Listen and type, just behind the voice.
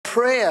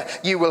prayer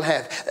you will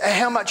have,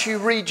 how much you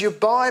read your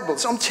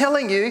Bibles. I'm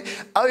telling you,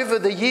 over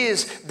the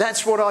years,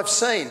 that's what I've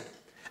seen.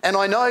 And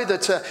I know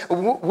that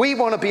we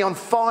want to be on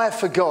fire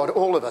for God,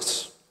 all of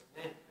us.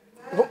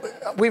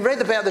 We read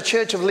about the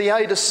church of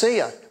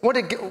Laodicea. What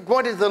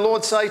did the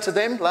Lord say to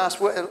them last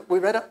week? We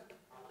read it?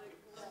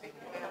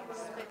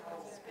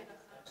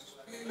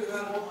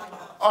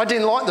 I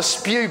didn't like the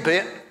spew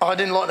bit. I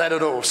didn't like that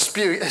at all.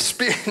 Spew.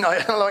 No,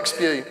 I don't like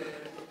spew.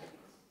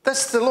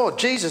 That's the Lord.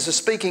 Jesus is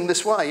speaking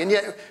this way. And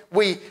yet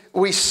we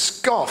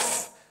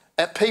scoff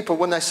at people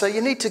when they say,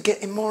 you need to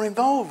get more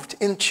involved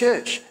in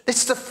church.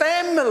 It's the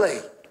family.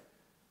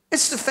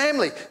 It's the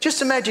family.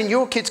 Just imagine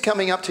your kids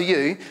coming up to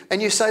you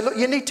and you say, look,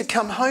 you need to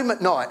come home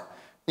at night.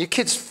 Your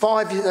kid's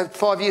 5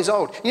 years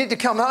old. You need to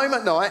come home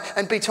at night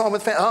and be time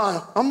with family.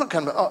 Oh, I'm not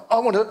coming. I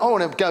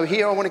want to go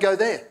here. I want to go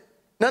there.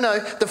 No,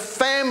 the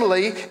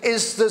family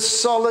is the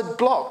solid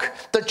block.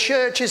 The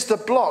church is the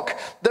block.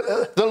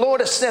 The Lord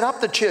has set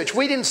up the church.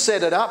 We didn't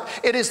set it up.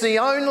 It is the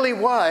only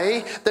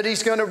way that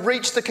he's going to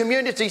reach the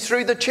community,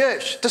 through the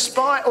church.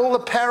 Despite all the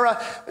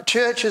para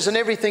churches and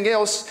everything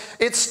else,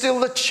 it's still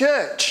the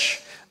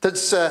church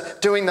that's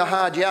doing the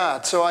hard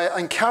yard. So I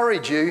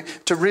encourage you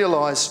to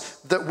realise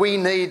that we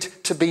need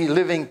to be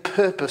living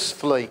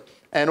purposefully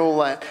and all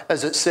that,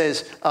 as it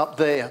says up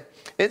there.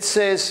 It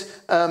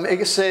says,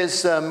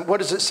 what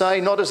does it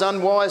say? Not as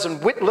unwise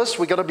and witless,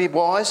 we've got to be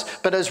wise,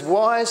 but as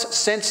wise,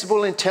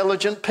 sensible,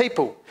 intelligent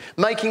people,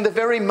 making the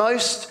very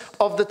most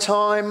of the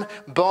time,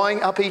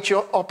 buying up each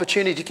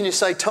opportunity. Can you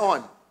say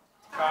time?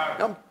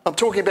 I'm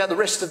talking about the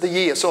rest of the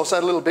year, so I'll say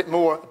a little bit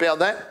more about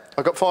that.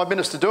 I've got 5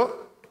 minutes to do it.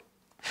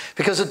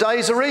 Because the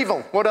days are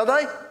evil. What are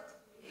they?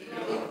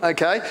 Evil.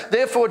 Okay.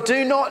 Therefore,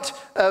 do not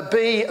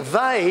be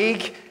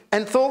vague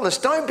and thoughtless.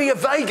 Don't be a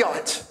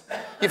vagueite.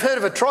 You've heard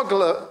of a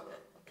troglodyte?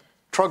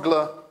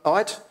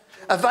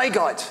 A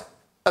vagueite.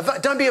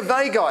 Don't be a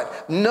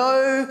vagueite.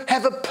 Know,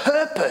 have a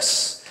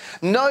purpose.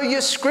 Know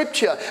your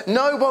scripture.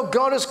 Know what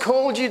God has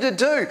called you to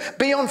do.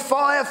 Be on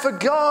fire for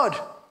God.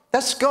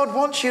 That's God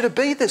wants you to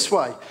be this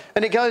way.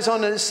 And it goes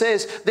on and it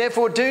says,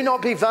 therefore do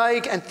not be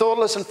vague and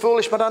thoughtless and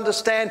foolish, but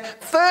understand,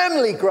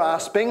 firmly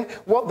grasping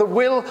what the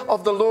will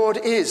of the Lord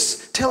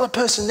is. Tell the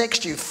person next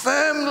to you,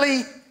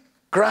 firmly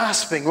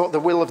grasping what the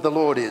will of the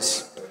Lord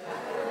is.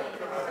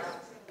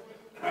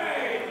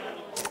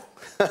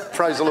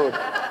 Praise the Lord.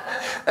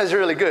 That's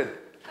really good.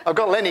 I've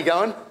got Lenny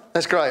going.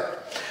 That's great.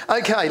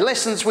 Okay,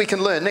 lessons we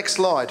can learn. Next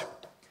slide.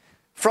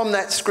 From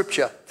that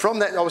scripture, from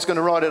that, I was going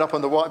to write it up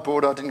on the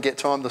whiteboard. I didn't get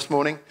time this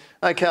morning.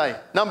 Okay,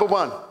 number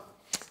one,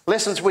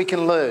 lessons we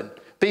can learn.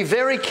 Be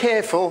very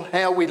careful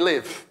how we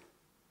live.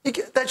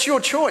 That's your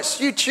choice.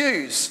 You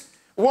choose.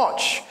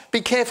 Watch. Be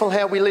careful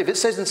how we live. It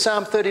says in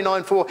Psalm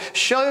 39:4,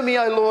 show me,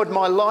 O Lord,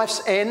 my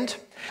life's end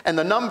and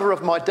the number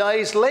of my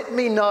days. Let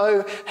me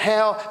know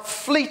how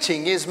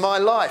fleeting is my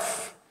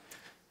life.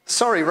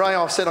 Sorry, Ray,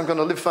 I said I'm going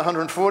to live for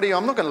 140.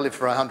 I'm not going to live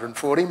for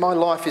 140. My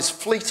life is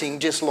fleeting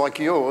just like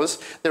yours.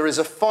 There is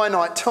a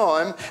finite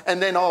time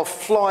and then I'll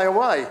fly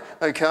away,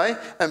 okay?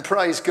 And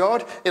praise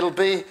God, it'll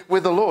be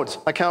with the Lord.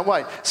 I can't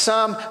wait.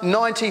 Psalm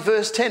 90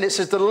 verse 10, it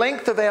says, the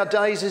length of our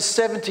days is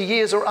 70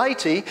 years or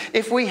 80.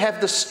 If we have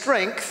the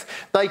strength,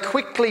 they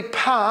quickly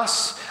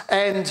pass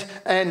and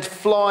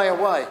fly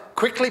away.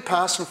 Quickly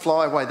pass and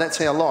fly away.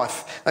 That's our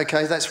life.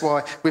 Okay, that's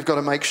why we've got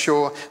to make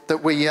sure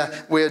that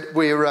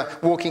we're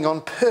walking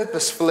on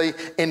purposefully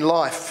in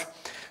life.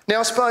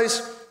 Now, I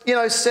suppose,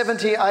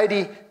 70,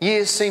 80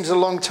 years seems a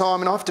long time,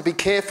 and I have to be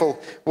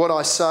careful what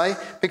I say,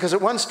 because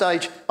at one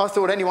stage I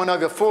thought anyone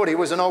over 40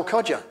 was an old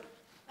codger.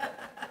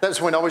 That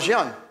was when I was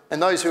young.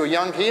 And those who are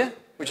young here,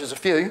 which is a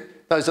few,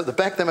 those at the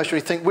back, they must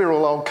really think we're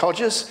all old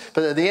codgers.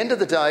 But at the end of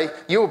the day,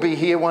 you'll be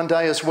here one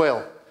day as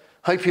well.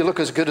 Hope you look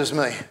as good as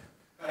me.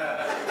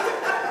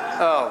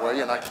 Oh,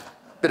 well,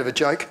 bit of a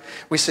joke.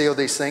 We see all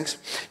these things.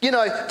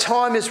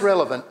 Time is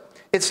relevant.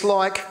 It's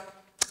like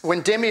when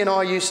Demi and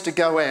I used to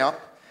go out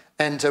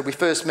and we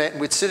first met,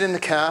 and we'd sit in the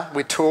car,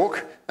 we'd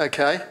talk,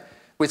 okay?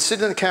 We'd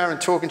sit in the car and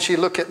talk, and she'd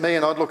look at me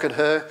and I'd look at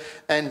her,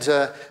 and,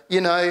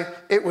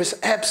 it was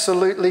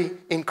absolutely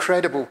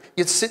incredible.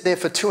 You'd sit there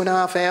for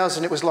 2.5 hours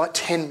and it was like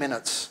 10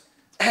 minutes.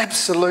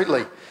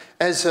 Absolutely.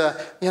 As,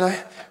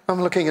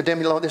 I'm looking at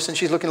Demi like this and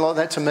she's looking like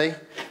that to me,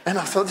 and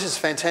I thought, this is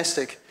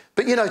fantastic.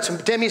 But,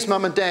 to Demi's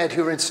mum and dad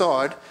who were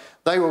inside,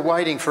 they were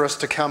waiting for us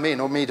to come in,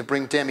 or me to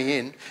bring Demi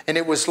in. And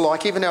it was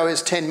like, even though it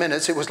was 10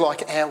 minutes, it was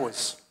like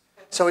hours.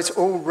 So it's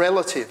all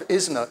relative,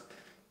 isn't it?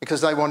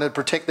 Because they wanted to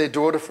protect their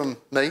daughter from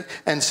me.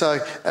 And so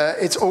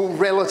it's all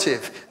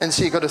relative. And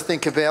so you've got to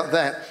think about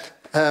that.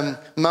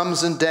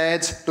 Mums and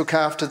dads look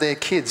after their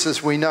kids,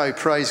 as we know,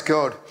 praise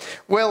God.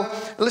 Well,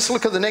 let's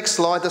look at the next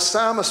slide. The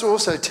psalmist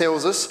also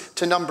tells us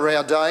to number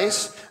our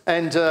days.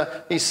 And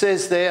he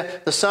says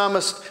there, the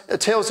psalmist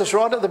tells us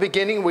right at the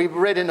beginning, we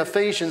read in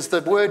Ephesians,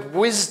 the word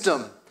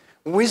wisdom.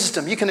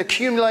 Wisdom. You can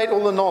accumulate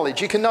all the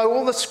knowledge. You can know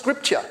all the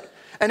scripture.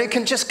 And it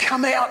can just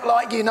come out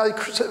like,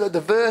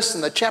 the verse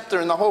and the chapter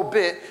and the whole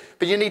bit.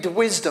 But you need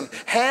wisdom.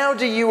 How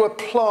do you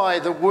apply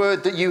the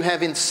word that you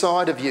have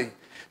inside of you?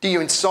 Do you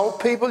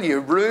insult people? Are you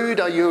rude?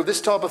 Are you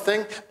this type of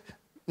thing?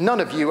 None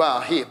of you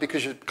are here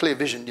because you're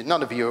ClearVision.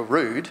 None of you are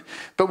rude.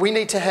 But we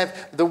need to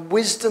have the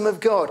wisdom of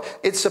God.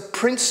 It's a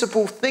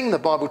principal thing the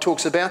Bible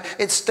talks about.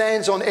 It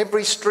stands on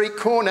every street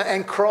corner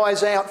and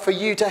cries out for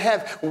you to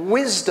have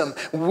wisdom.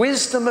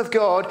 Wisdom of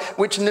God,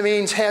 which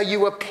means how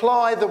you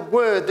apply the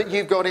word that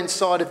you've got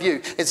inside of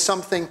you. It's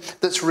something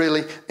that's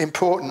really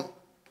important.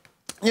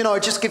 You know,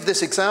 just give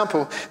this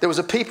example. There was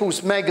a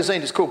People's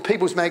Magazine, it's called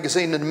People's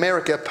Magazine in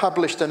America,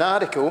 published an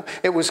article.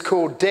 It was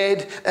called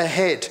Dead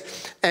Ahead.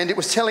 And it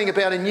was telling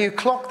about a new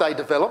clock they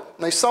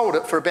developed. They sold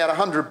it for about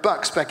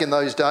 $100 back in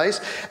those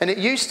days. And it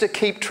used to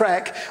keep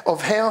track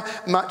of how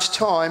much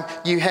time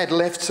you had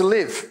left to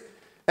live.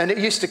 And it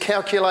used to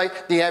calculate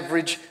the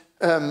average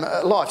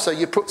life. So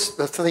you put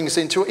the things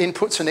into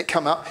inputs and it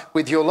come up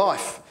with your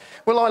life.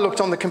 Well, I looked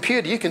on the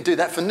computer. You can do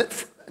that for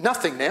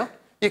nothing now.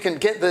 You can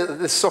get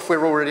the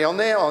software already on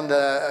there,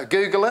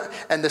 Google it,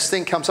 and this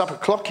thing comes up, a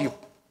clock, you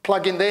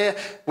plug in there,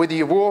 whether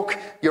you walk,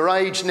 your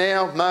age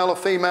now, male or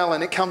female,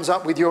 and it comes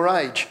up with your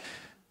age,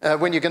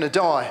 when you're going to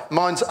die.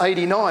 Mine's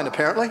 89,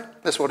 apparently.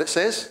 That's what it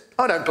says.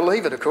 I don't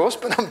believe it, of course,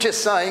 but I'm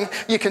just saying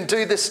you can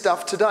do this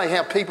stuff today,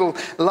 how people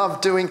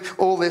love doing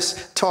all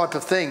this type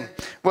of thing.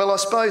 Well, I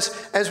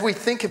suppose as we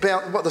think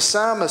about what the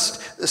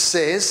psalmist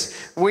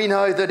says, we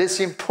know that it's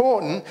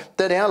important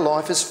that our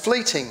life is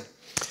fleeting.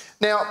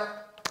 Now,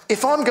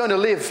 if I'm going to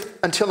live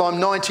until I'm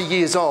 90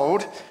 years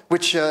old,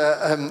 which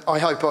I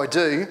hope I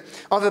do,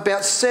 I have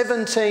about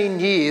 17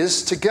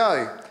 years to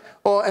go.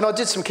 And I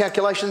did some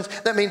calculations.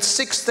 That means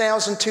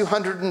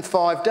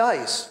 6,205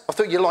 days. I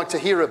thought you'd like to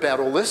hear about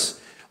all this.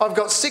 I've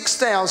got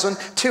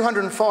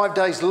 6,205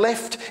 days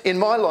left in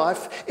my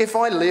life if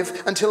I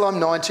live until I'm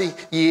 90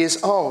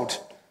 years old.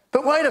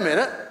 But wait a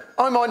minute,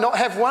 I might not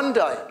have one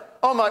day.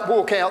 I might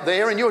walk out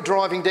there and you're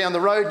driving down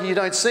the road and you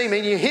don't see me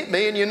and you hit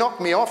me and you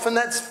knock me off and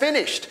that's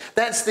finished.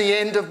 That's the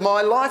end of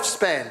my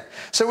lifespan.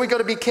 So we've got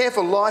to be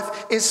careful.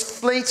 Life is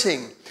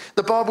fleeting.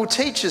 The Bible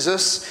teaches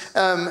us,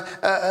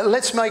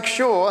 let's make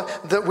sure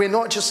that we're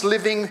not just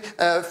living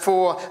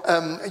for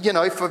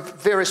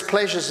various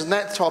pleasures and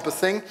that type of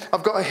thing.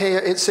 I've got here,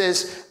 it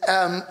says,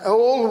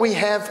 all we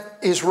have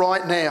is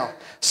right now.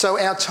 So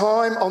our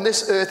time on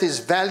this earth is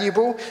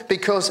valuable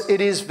because it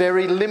is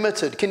very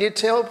limited. Can you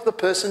tell the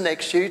person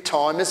next to you,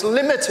 time is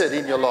limited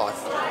in your life?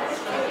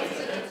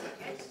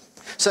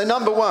 So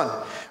number one,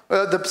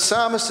 the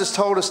psalmist has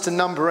told us to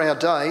number our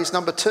days.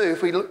 Number two,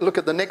 if we look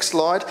at the next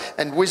slide,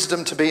 and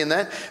wisdom to be in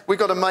that, we've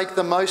got to make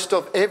the most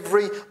of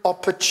every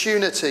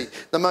opportunity.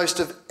 The most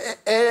of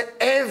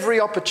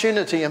every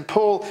opportunity. And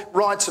Paul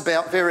writes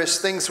about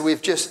various things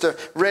we've just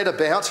read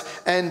about,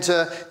 and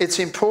it's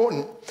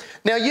important.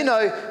 Now, you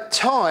know,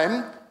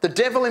 time, the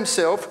devil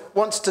himself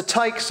wants to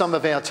take some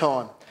of our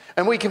time.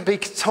 And we can be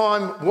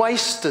time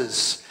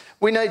wasters.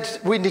 We need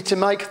to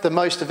make the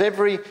most of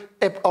every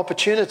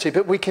opportunity,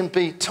 but we can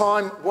be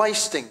time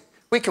wasting.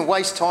 We can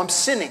waste time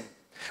sinning.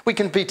 We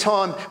can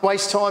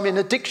waste time in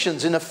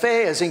addictions, in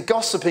affairs, in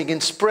gossiping, in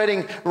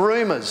spreading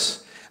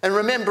rumours. And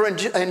remember in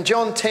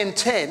John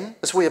 10:10,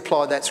 as we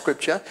apply that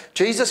scripture,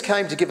 Jesus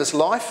came to give us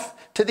life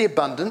to the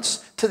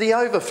abundance, to the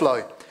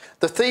overflow.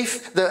 The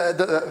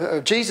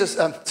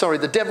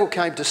devil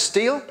came to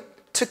steal,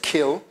 to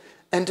kill,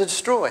 and to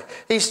destroy.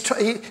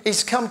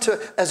 He's come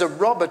as a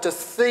robber to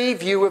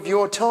thieve you of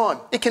your time.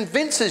 He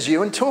convinces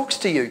you and talks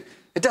to you.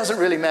 It doesn't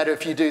really matter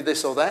if you do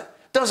this or that.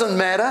 It doesn't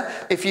matter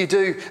if you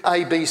do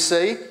A, B,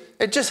 C.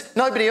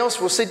 Nobody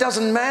else will see. It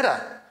doesn't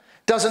matter.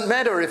 Doesn't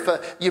matter if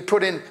you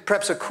put in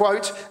perhaps a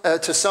quote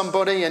to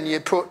somebody and you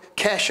put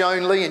cash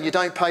only and you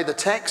don't pay the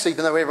tax,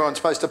 even though everyone's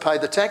supposed to pay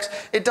the tax.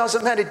 It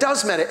doesn't matter. It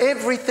does matter.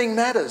 Everything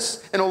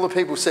matters. And all the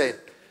people said.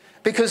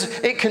 Because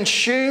it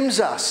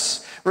consumes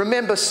us.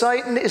 Remember,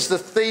 Satan is the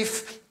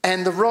thief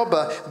and the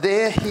robber.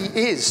 There he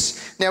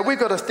is. Now, we've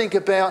got to think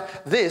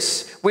about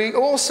this. We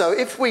also,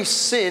 if we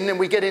sin and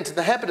we get into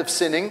the habit of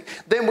sinning,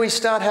 then we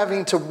start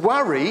having to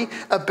worry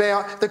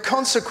about the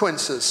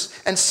consequences.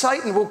 And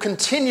Satan will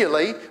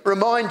continually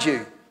remind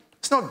you.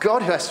 It's not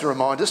God who has to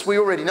remind us. We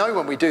already know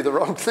when we do the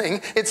wrong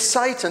thing. It's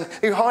Satan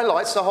who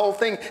highlights the whole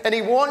thing. And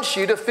he wants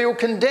you to feel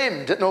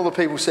condemned. And all the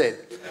people said.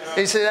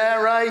 He said,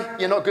 Ray,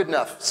 you're not good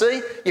enough.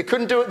 See, you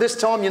couldn't do it this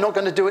time. You're not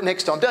going to do it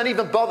next time. Don't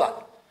even bother.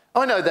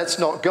 I know that's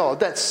not God.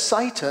 That's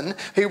Satan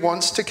who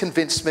wants to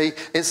convince me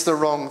it's the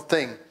wrong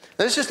thing.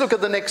 Now, let's just look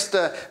at the next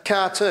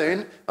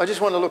cartoon. I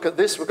just want to look at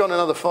this. We've got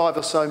another 5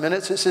 or so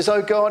minutes. It says,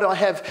 oh God, I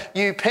have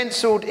you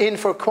penciled in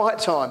for a quiet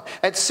time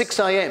at 6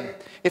 a.m.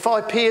 If I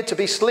appear to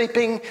be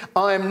sleeping,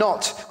 I am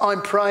not.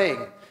 I'm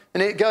praying.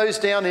 And it goes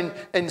down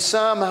in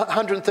Psalm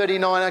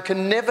 139, I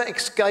can never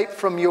escape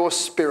from your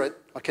spirit.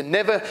 I can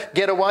never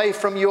get away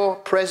from your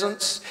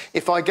presence.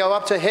 If I go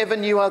up to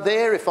heaven, you are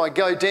there. If I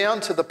go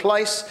down to the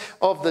place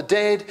of the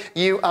dead,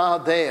 you are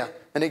there.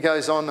 And it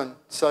goes on and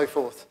so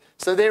forth.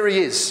 So there he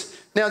is.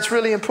 Now, it's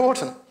really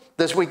important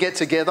as we get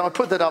together. I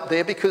put that up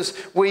there because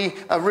we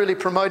are really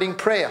promoting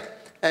prayer.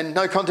 And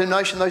no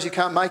condemnation, those who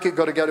can't make it,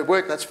 got to go to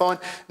work, that's fine,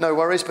 no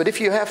worries. But if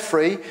you are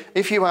free,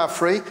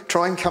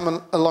 try and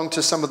come along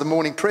to some of the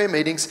morning prayer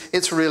meetings.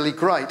 It's really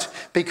great,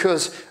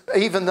 because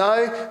even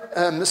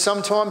though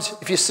sometimes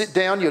if you sit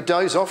down, you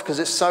doze off because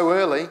it's so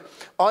early,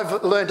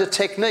 I've learned a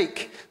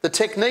technique. The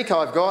technique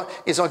I've got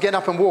is I get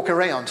up and walk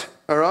around,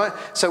 all right?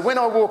 So when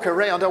I walk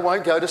around, I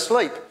won't go to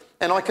sleep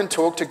and I can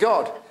talk to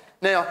God.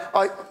 Now,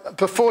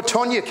 before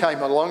Tonya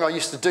came along, I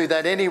used to do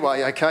that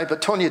anyway, okay?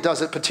 But Tonya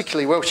does it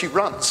particularly well. She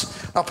runs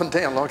up and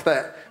down like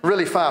that,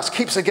 really fast,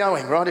 keeps her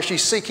going, right, as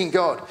she's seeking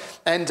God.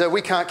 And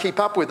we can't keep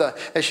up with her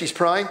as she's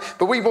praying.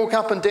 But we walk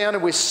up and down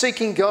and we're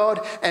seeking God,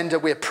 and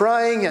we're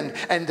praying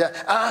and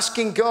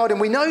asking God,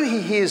 and we know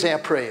He hears our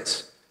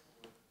prayers.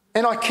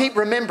 And I keep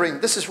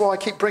remembering, this is why I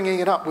keep bringing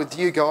it up with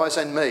you guys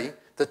and me,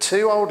 the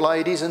 2 old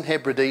ladies in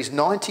Hebrides,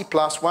 90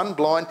 plus, one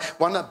blind,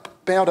 one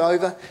bowed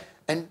over,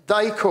 and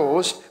they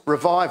caused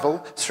revival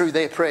through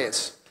their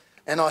prayers.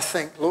 And I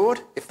think, Lord,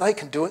 if they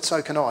can do it,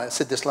 so can I. I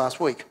said this last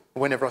week,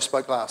 whenever I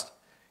spoke last.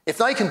 If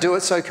they can do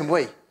it, so can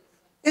we.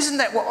 Isn't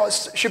that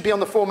what should be on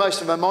the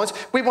foremost of our minds?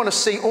 We want to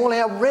see all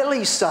our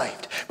rallies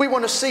saved. We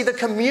want to see the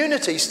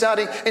community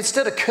starting,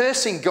 instead of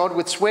cursing God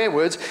with swear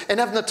words and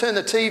having to turn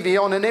the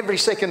TV on and every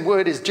second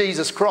word is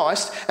Jesus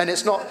Christ and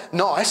it's not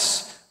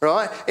nice,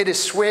 right? It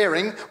is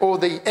swearing or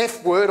the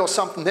F word or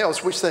something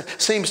else, which there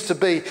seems to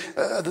be,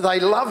 they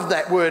love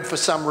that word for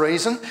some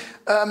reason.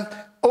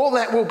 All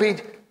that will be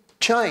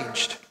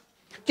changed.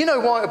 Do you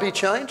know why it will be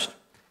changed?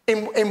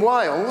 In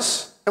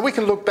Wales, and we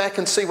can look back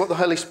and see what the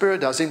Holy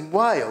Spirit does. In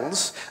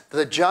Wales,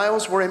 the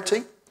jails were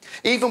empty.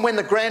 Even when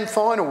the grand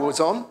final was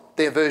on,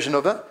 their version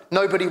of it,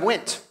 nobody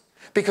went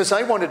because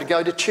they wanted to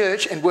go to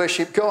church and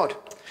worship God.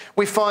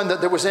 We find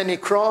that there was any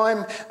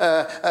crime,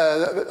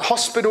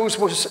 hospitals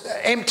was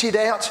emptied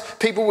out,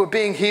 people were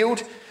being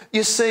healed.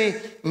 You see,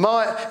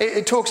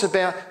 it talks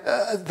about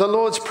the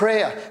Lord's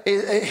Prayer.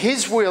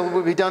 His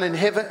will be done in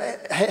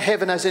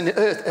heaven as in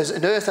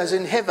earth, as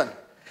in heaven.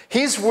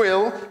 His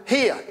will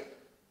here.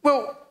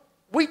 Well,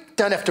 we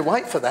don't have to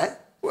wait for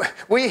that.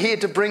 We're here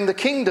to bring the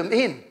kingdom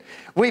in.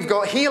 We've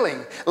got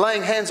healing,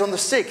 laying hands on the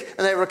sick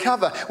and they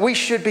recover. We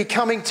should be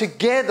coming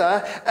together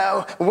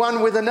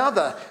one with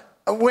another.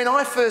 When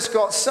I first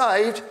got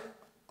saved,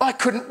 I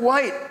couldn't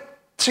wait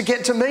to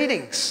get to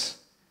meetings.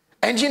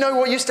 And you know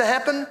what used to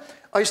happen?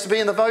 I used to be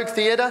in the Vogue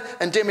Theatre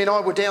and Demi and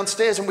I were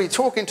downstairs and we were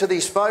talking to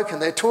these folk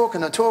and they're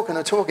talking and talking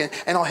and talking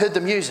and I heard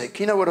the music.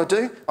 You know what I'd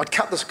do? I'd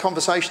cut this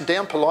conversation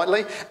down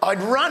politely.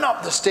 I'd run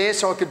up the stairs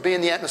so I could be in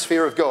the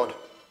atmosphere of God.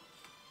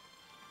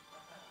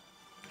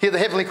 Hear the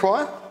heavenly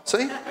choir?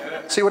 See?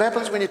 See what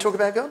happens when you talk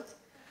about God?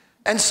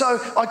 And so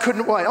I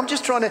couldn't wait. I'm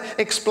just trying to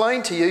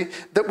explain to you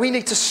that we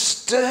need to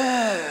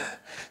stir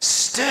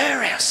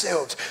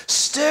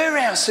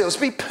ourselves,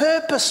 be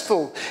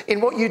purposeful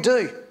in what you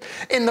do,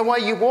 in the way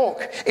you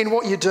walk, in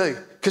what you do,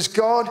 because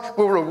God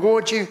will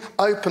reward you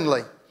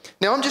openly.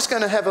 Now I'm just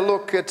going to have a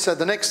look at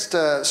the next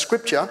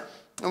scripture,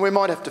 and we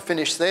might have to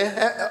finish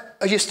there.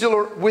 Are you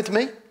still with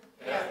me?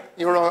 Yeah.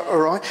 You're all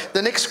right.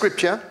 The next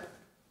scripture.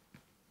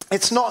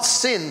 It's not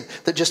sin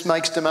that just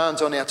makes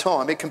demands on our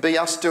time. It can be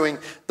us doing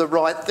the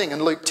right thing.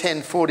 In Luke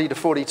 10:40 to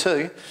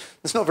 42,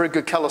 it's not a very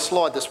good colour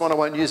slide, this one. I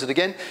won't use it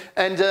again.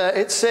 And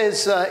it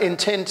says in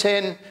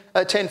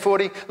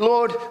 10:40,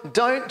 Lord,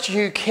 don't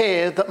you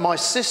care that my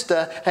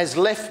sister has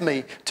left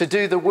me to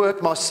do the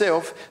work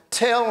myself?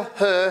 Tell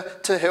her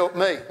to help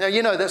me. Now,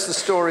 you know that's the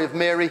story of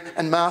Mary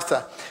and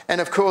Martha. And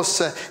of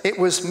course, it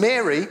was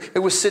Mary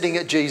who was sitting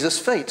at Jesus'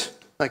 feet,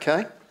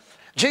 okay?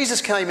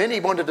 Jesus came in, he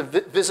wanted to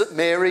visit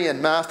Mary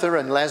and Martha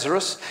and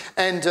Lazarus,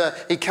 and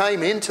he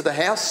came into the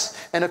house,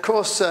 and of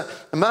course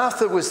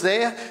Martha was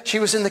there. She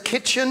was in the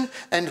kitchen,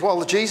 and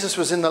while Jesus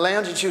was in the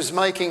lounge, and she was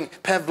making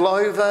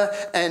pavlova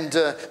and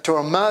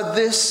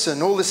toramadis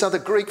and all this other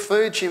Greek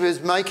food she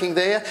was making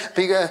there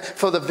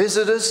for the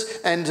visitors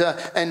and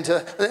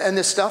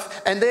this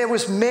stuff. And there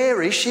was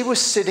Mary, she was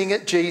sitting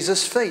at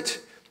Jesus'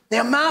 feet.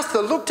 Now Martha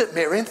looked at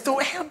Mary and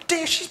thought, how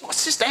dare she's my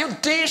sister, how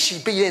dare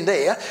she be in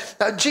there?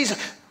 Jesus,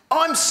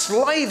 I'm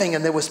slaving,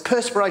 and there was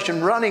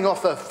perspiration running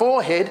off her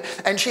forehead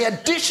and she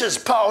had dishes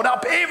piled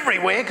up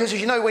everywhere because, as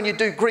you know, when you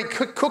do Greek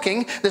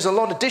cooking, there's a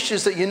lot of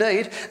dishes that you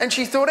need. And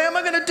she thought, how am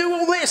I going to do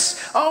all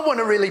this? I want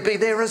to really be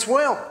there as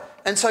well.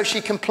 And so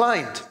she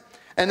complained.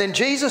 And then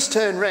Jesus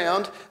turned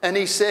round and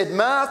he said,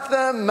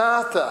 Martha,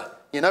 Martha.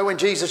 You know, when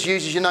Jesus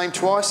uses your name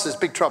twice, there's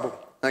big trouble.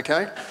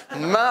 Okay?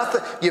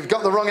 Martha, you've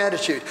got the wrong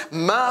attitude.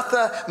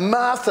 Martha,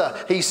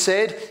 Martha, he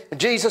said.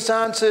 Jesus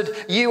answered,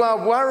 you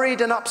are worried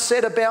and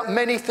upset about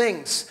many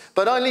things,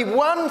 but only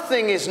one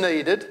thing is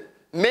needed.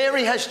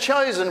 Mary has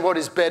chosen what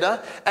is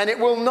better, and it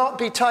will not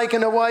be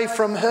taken away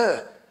from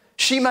her.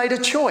 She made a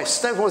choice.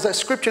 That was that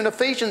scripture in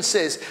Ephesians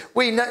says.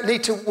 We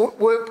need to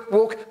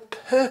walk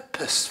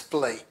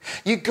purposefully.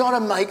 You've got to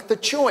make the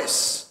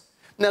choice.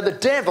 Now, the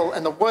devil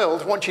and the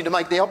world want you to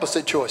make the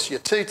opposite choice. You're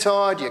too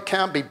tired, you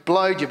can't be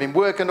blowed, you've been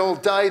working all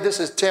day, this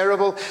is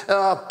terrible,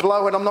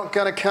 blow it, I'm not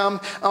going to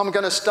come, I'm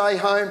going to stay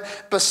home.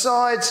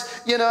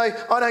 Besides, you know,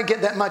 I don't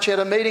get that much out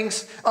of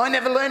meetings. I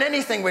never learn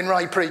anything when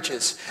Ray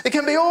preaches. It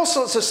can be all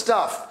sorts of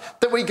stuff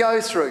that we go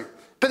through.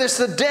 But it's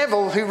the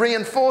devil who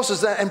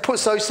reinforces that and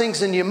puts those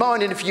things in your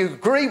mind, and if you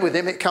agree with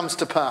him, it comes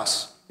to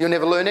pass. You'll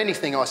never learn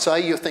anything, I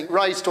say. You'll think,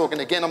 Ray's talking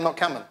again, I'm not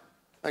coming.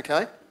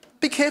 Okay?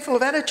 Be careful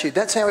of attitude.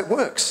 That's how it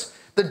works.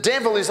 The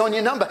devil is on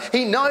your number.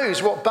 He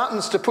knows what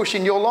buttons to push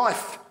in your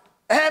life.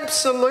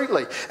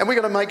 Absolutely. And we've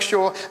got to make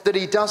sure that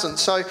he doesn't.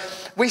 So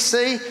we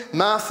see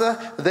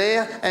Martha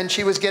there, and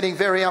she was getting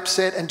very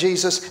upset, and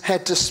Jesus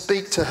had to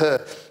speak to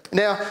her.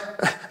 Now,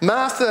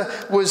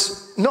 Martha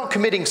was not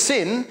committing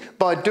sin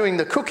by doing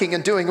the cooking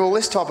and doing all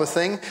this type of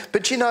thing,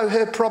 but you know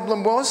her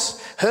problem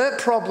was? Her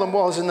problem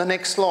was, in the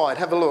next slide,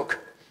 have a look.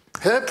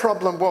 Her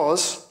problem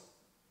was,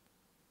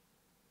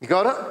 you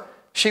got it?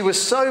 She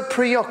was so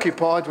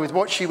preoccupied with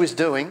what she was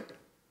doing,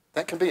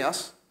 that can be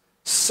us,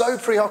 so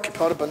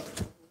preoccupied,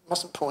 but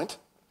mustn't point,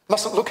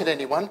 mustn't look at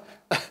anyone.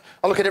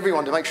 I look at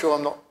everyone to make sure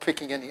I'm not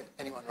picking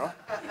anyone, right?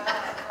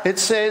 It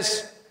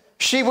says,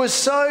 she was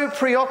so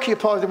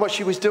preoccupied with what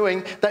she was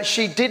doing that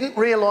she didn't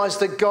realise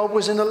that God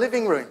was in the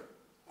living room.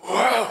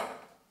 Wow!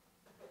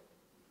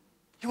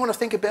 You want to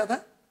think about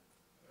that?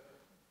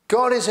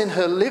 God is in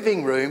her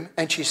living room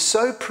and she's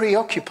so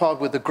preoccupied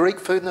with the Greek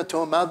food and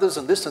the mothers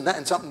and this and that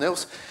and something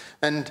else,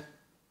 and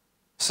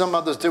some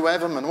others do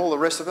have them and all the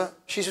rest of it.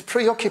 She's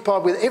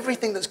preoccupied with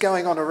everything that's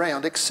going on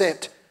around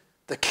except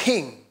the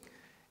king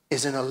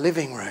is in a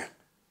living room.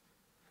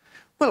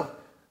 Well,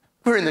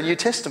 we're in the New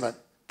Testament.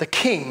 The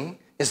king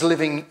is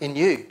living in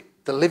you,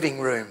 the living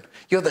room.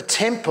 You're the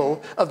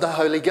temple of the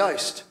Holy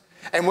Ghost.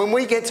 And when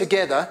we get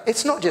together,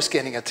 it's not just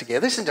getting it together.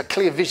 This isn't a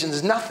ClearVision,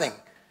 there's nothing.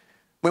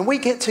 When we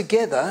get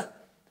together,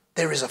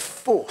 there is a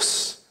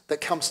force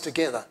that comes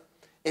together.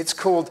 It's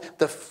called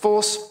the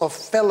force of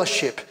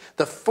fellowship,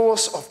 the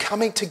force of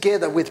coming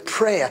together with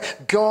prayer.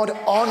 God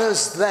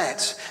honours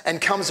that and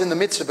comes in the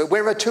midst of it.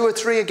 Wherever 2 or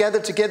 3 are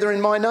gathered together in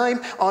my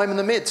name, I'm in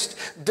the midst.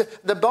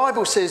 The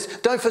Bible says,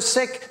 don't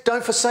forsake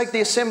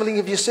the assembling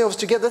of yourselves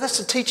together. That's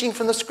the teaching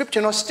from the scripture.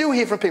 And I still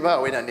hear from people,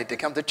 oh, we don't need to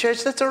come to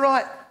church. That's all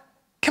right.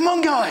 Come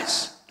on,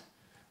 guys.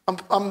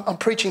 I'm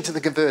preaching to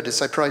the converted,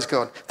 so praise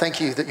God. Thank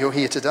you that you're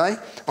here today.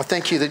 I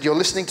thank you that you're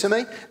listening to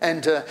me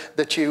and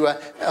that you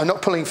are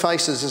not pulling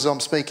faces as I'm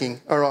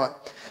speaking. All right.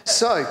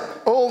 So,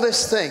 all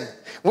this thing,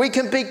 we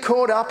can be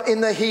caught up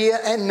in the here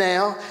and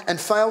now and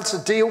fail to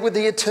deal with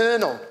the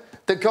eternal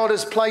that God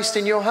has placed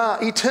in your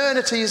heart.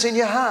 Eternity is in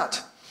your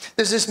heart.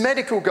 There's this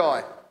medical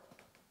guy.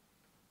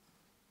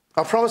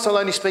 I promise I'll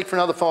only speak for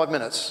another 5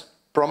 minutes.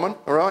 Bronwyn,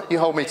 all right? You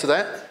hold me to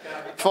that.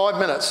 5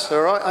 minutes,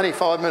 all right? Only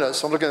 5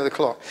 minutes. I'm looking at the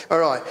clock. All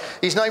right.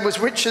 His name was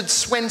Richard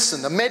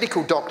Swenson, a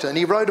medical doctor, and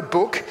he wrote a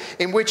book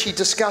in which he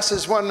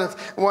discusses one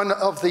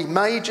of the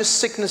major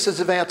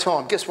sicknesses of our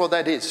time. Guess what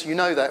that is? You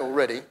know that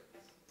already.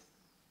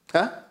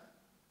 Huh?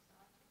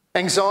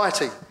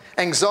 Anxiety.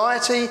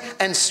 Anxiety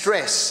and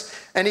stress.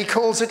 And he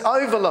calls it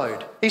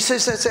overload. He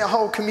says that's our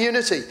whole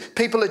community.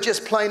 People are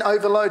just plain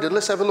overloaded.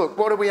 Let's have a look.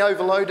 What are we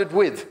overloaded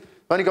with?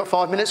 I've only got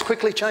 5 minutes.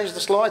 Quickly change the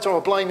slides or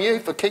I'll blame you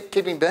for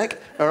keeping back.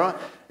 All right?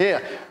 Yeah.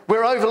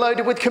 We're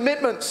overloaded with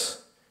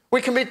commitments.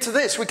 We commit to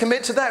this, we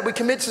commit to that, we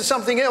commit to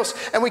something else,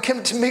 and we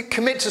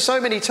commit to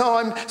so many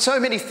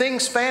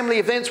things, family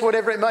events,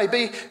 whatever it may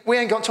be. We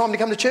ain't got time to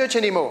come to church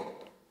anymore.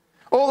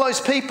 All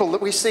those people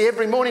that we see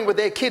every morning with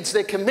their kids,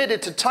 they're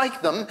committed to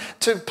take them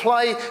to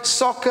play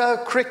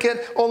soccer,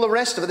 cricket, all the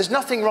rest of it. There's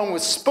nothing wrong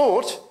with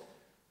sport,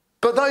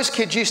 but those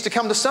kids used to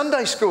come to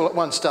Sunday school at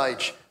one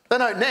stage. They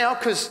don't now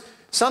because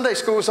Sunday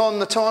school's on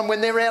the time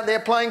when they're out there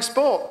playing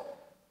sport.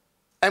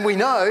 And we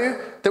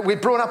know that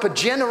we've brought up a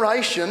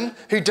generation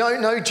who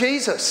don't know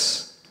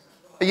Jesus.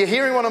 Are you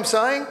hearing what I'm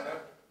saying?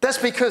 That's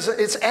because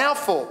it's our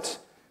fault.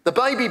 The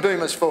baby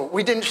boomers' fault.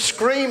 We didn't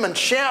scream and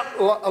shout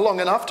long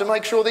enough to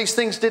make sure these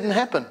things didn't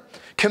happen.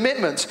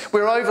 Commitments.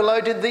 We're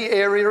overloaded the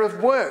area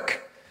of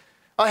work.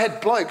 I had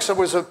blokes. I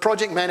was a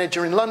project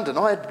manager in London.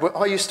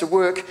 I used to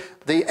work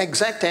the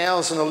exact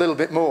hours and a little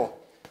bit more.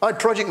 I had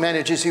project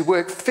managers who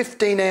worked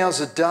 15 hours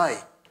a day.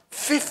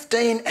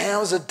 15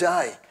 hours a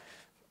day.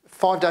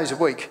 5 days a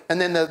week. And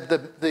then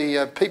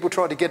the people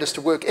tried to get us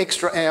to work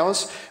extra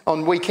hours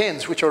on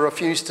weekends, which I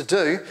refused to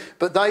do,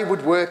 but they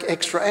would work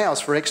extra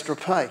hours for extra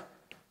pay.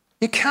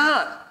 You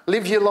can't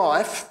live your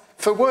life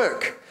for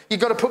work. You've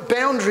got to put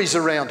boundaries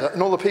around it.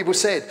 And all the people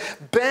said,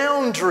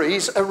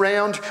 boundaries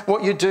around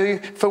what you do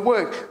for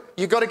work.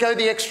 You've got to go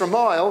the extra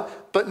mile,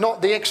 but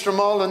not the extra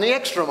mile and the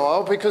extra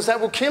mile, because that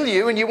will kill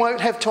you and you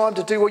won't have time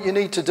to do what you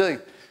need to do.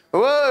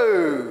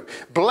 Whoa!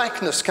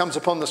 Blackness comes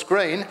upon the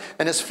screen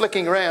and it's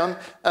flicking around.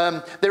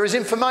 There is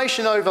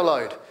information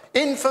overload.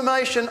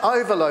 Information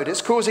overload.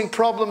 It's causing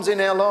problems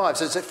in our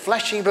lives. Is it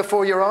flashing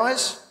before your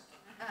eyes?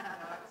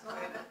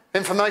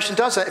 Information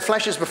does that. It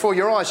flashes before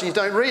your eyes and you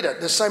don't read it.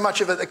 There's so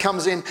much of it that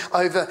comes in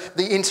over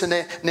the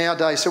internet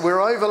nowadays. So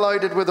we're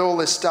overloaded with all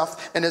this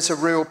stuff and it's a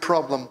real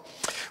problem.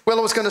 Well,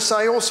 I was going to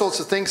say all sorts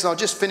of things, and I'll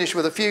just finish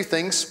with a few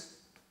things.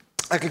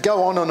 I could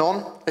go on and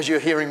on, as you're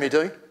hearing me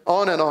do,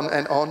 on and on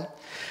and on.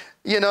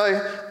 You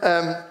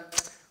know,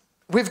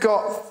 we've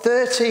got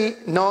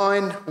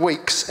 39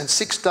 weeks and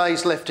 6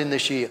 days left in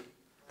this year.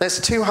 That's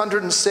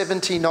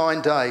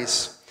 279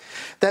 days.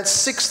 That's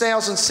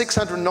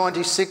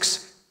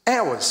 6,696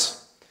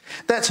 hours.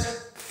 That's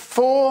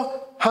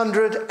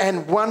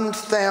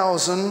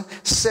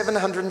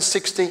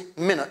 401,760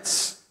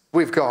 minutes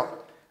we've got.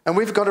 And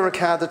we've got to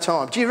record the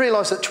time. Do you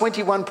realise that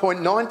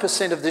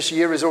 21.9% of this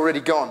year is already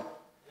gone?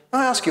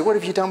 I ask you, what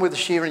have you done with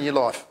this year in your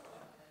life?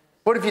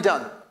 What have you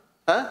done?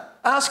 Huh?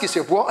 Ask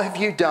yourself, what have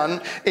you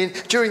done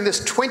during this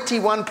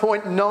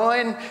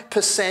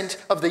 21.9%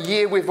 of the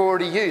year we've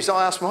already used?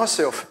 I ask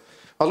myself,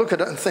 I look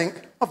at it and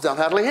think, I've done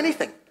hardly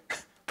anything.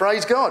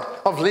 Praise God.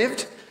 I've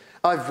lived,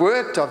 I've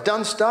worked, I've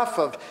done stuff,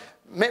 I've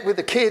met with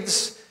the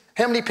kids.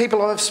 How many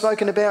people I've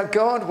spoken about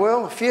God?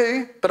 Well, a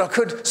few, but I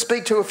could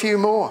speak to a few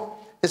more.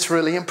 It's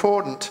really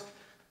important.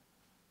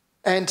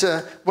 And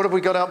what have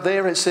we got up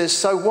there? It says,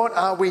 so what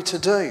are we to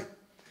do?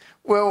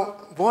 Well,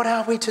 what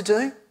are we to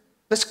do?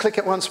 Let's click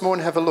it once more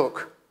and have a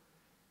look.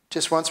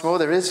 Just once more,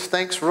 there is.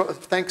 Thanks,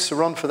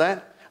 Ron, for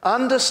that.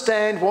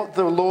 Understand what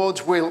the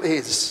Lord's will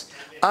is.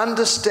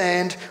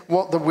 Understand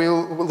what the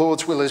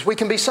Lord's will is. We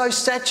can be so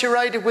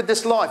saturated with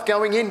this life,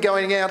 going in,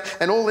 going out,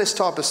 and all this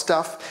type of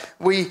stuff.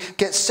 We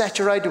get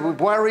saturated with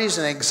worries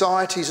and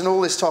anxieties and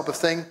all this type of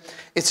thing.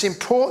 It's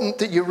important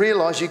that you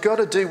realise you've got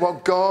to do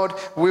what God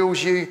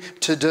wills you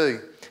to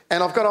do.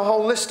 And I've got a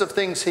whole list of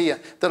things here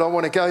that I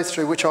want to go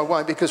through, which I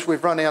won't because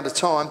we've run out of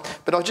time.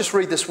 But I'll just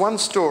read this one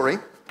story,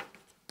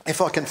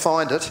 if I can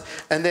find it,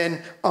 and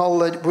then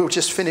we'll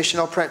just finish and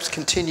I'll perhaps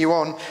continue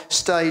on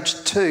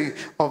stage 2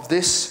 of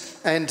this.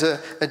 And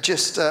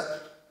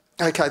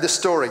okay, this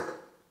story.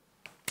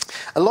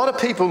 A lot of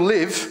people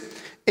live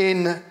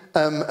in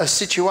a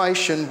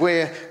situation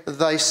where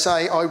they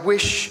say, I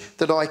wish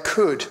that I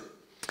could.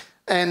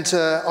 And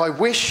I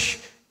wish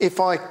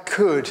if I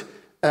could,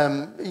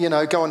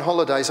 go on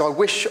holidays. I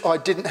wish I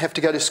didn't have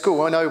to go to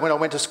school. I know when I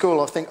went to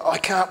school, I think, I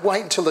can't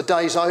wait until the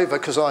day's over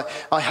because I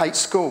hate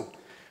school.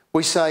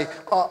 We say,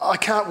 I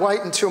can't wait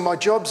until my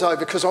job's over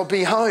because I'll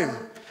be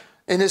home.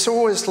 And it's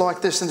always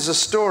like this. And there's a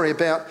story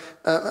about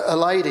a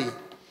lady,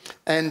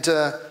 and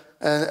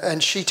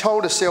she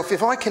told herself,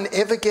 if I can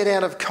ever get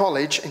out of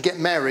college and get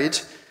married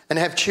and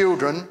have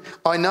children,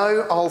 I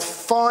know I'll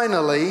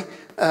finally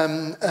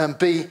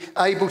be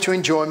able to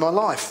enjoy my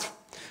life.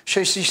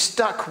 So she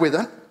stuck with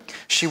it.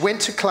 She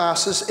went to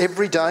classes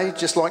every day,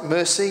 just like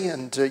Mercy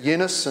and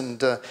Eunice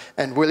and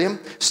William,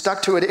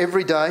 stuck to it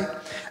every day.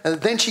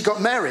 And then she got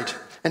married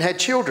and had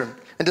children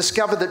and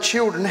discovered that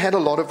children had a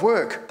lot of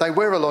work. They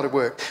were a lot of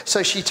work.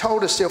 So she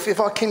told herself, if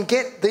I can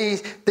get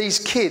these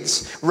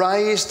kids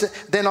raised,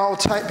 then I'll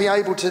be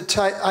able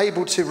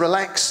to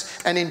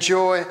relax and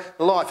enjoy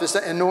life. Is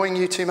that annoying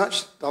you too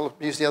much? I'll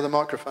use the other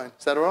microphone.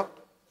 Is that all right?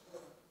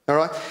 All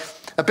right.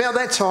 About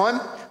that time,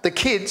 the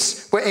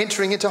kids were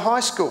entering into high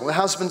school. The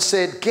husband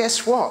said,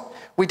 guess what?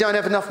 We don't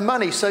have enough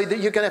money, so that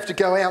you're going to have to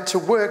go out to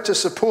work to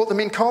support them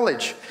in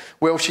college.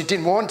 Well, she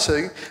didn't want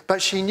to,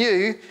 but she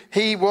knew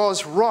he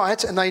was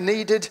right and they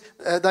needed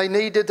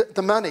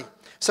the money.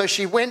 So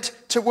she went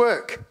to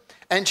work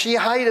and she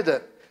hated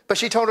it. But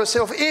she told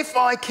herself, if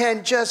I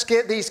can just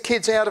get these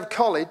kids out of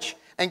college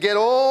and get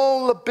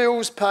all the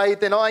bills paid,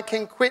 then I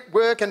can quit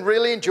work and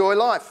really enjoy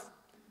life.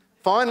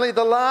 Finally,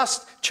 the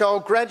last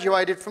child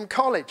graduated from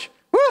college.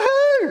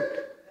 Woohoo!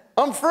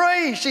 I'm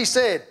free, she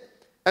said.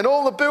 And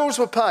all the bills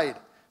were paid.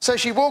 So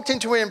she walked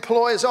into her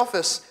employer's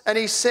office and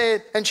she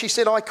said,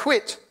 I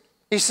quit.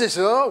 He says,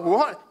 oh,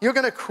 what? You're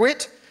going to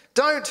quit?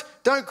 Don't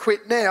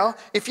quit now.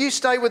 If you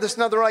stay with us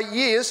another 8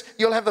 years,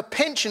 you'll have a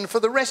pension for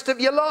the rest of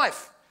your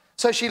life.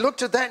 So she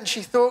looked at that and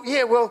she thought,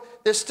 yeah, well,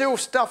 there's still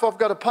stuff I've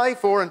got to pay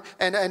for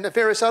and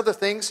various other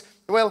things.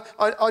 Well,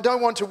 I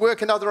don't want to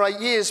work another 8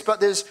 years,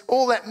 but there's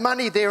all that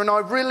money there and I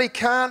really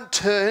can't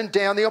turn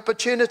down the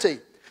opportunity.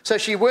 So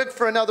she worked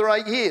for another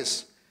 8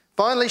 years.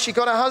 Finally, she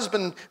got her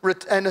husband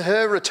and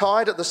her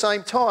retired at the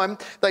same time.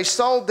 They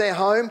sold their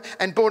home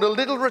and bought a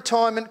little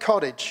retirement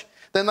cottage.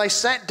 Then they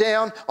sat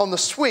down on the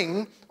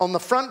swing on the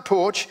front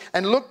porch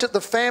and looked at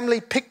the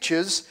family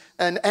pictures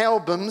and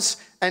albums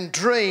and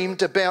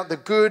dreamed about the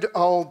good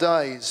old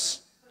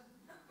days.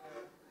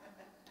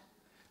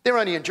 Their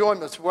only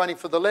enjoyment was waiting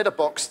for the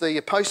letterbox,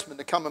 the postman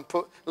to come and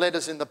put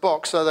letters in the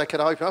box so they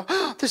could open up.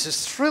 Oh, this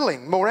is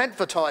thrilling, more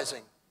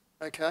advertising,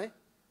 okay?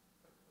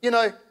 You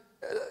know,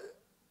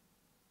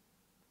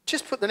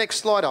 just put the next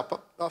slide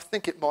up. I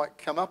think it might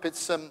come up.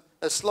 It's a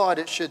slide,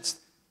 it says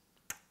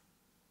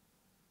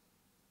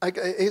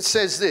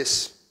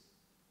this.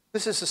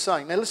 This is the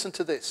saying. Now listen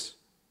to this.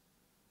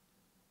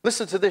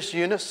 Listen to this,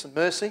 Eunice and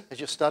Mercy,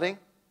 as you're studying.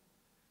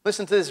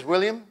 Listen to this,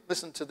 William.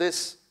 Listen to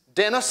this,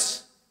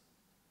 Dennis.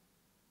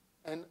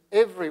 And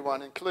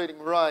everyone, including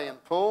Ray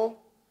and Paul.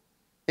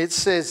 It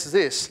says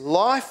this: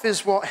 life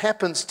is what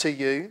happens to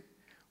you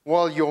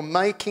while you're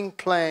making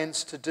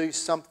plans to do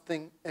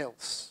something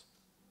else.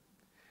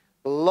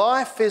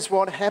 Life is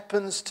what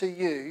happens to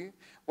you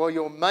while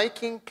you're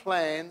making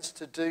plans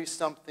to do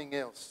something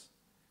else.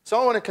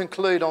 So I want to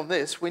conclude on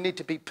this. We need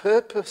to be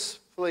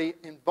purposefully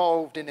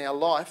involved in our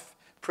life,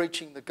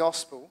 preaching the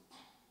gospel.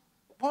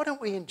 Why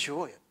don't we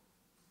enjoy it?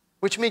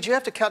 Which means you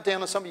have to cut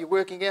down on some of your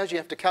working hours. You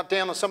have to cut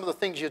down on some of the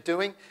things you're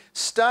doing.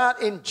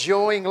 Start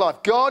enjoying life.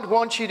 God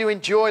wants you to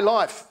enjoy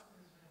life.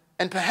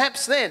 And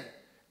perhaps then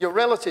your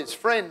relatives,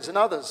 friends and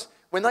others,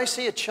 when they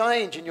see a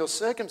change in your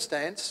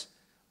circumstance,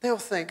 they'll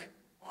think,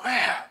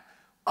 wow,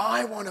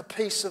 I want a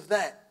piece of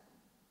that.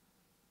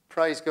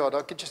 Praise God.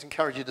 I could just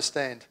encourage you to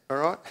stand, all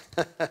right?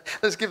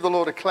 Let's give the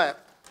Lord a clap.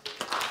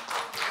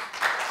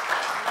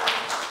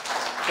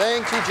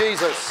 Thank you,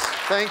 Jesus.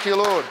 Thank you,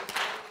 Lord.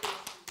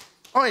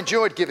 I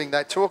enjoyed giving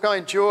that talk. I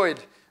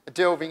enjoyed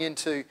delving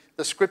into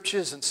the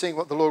scriptures and seeing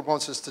what the Lord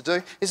wants us to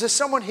do. Is there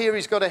someone here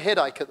who's got a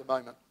headache at the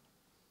moment?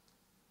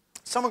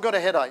 Someone got a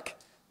headache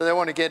that they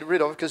want to get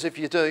rid of? Because if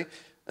you do,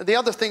 the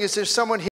other thing is there's someone here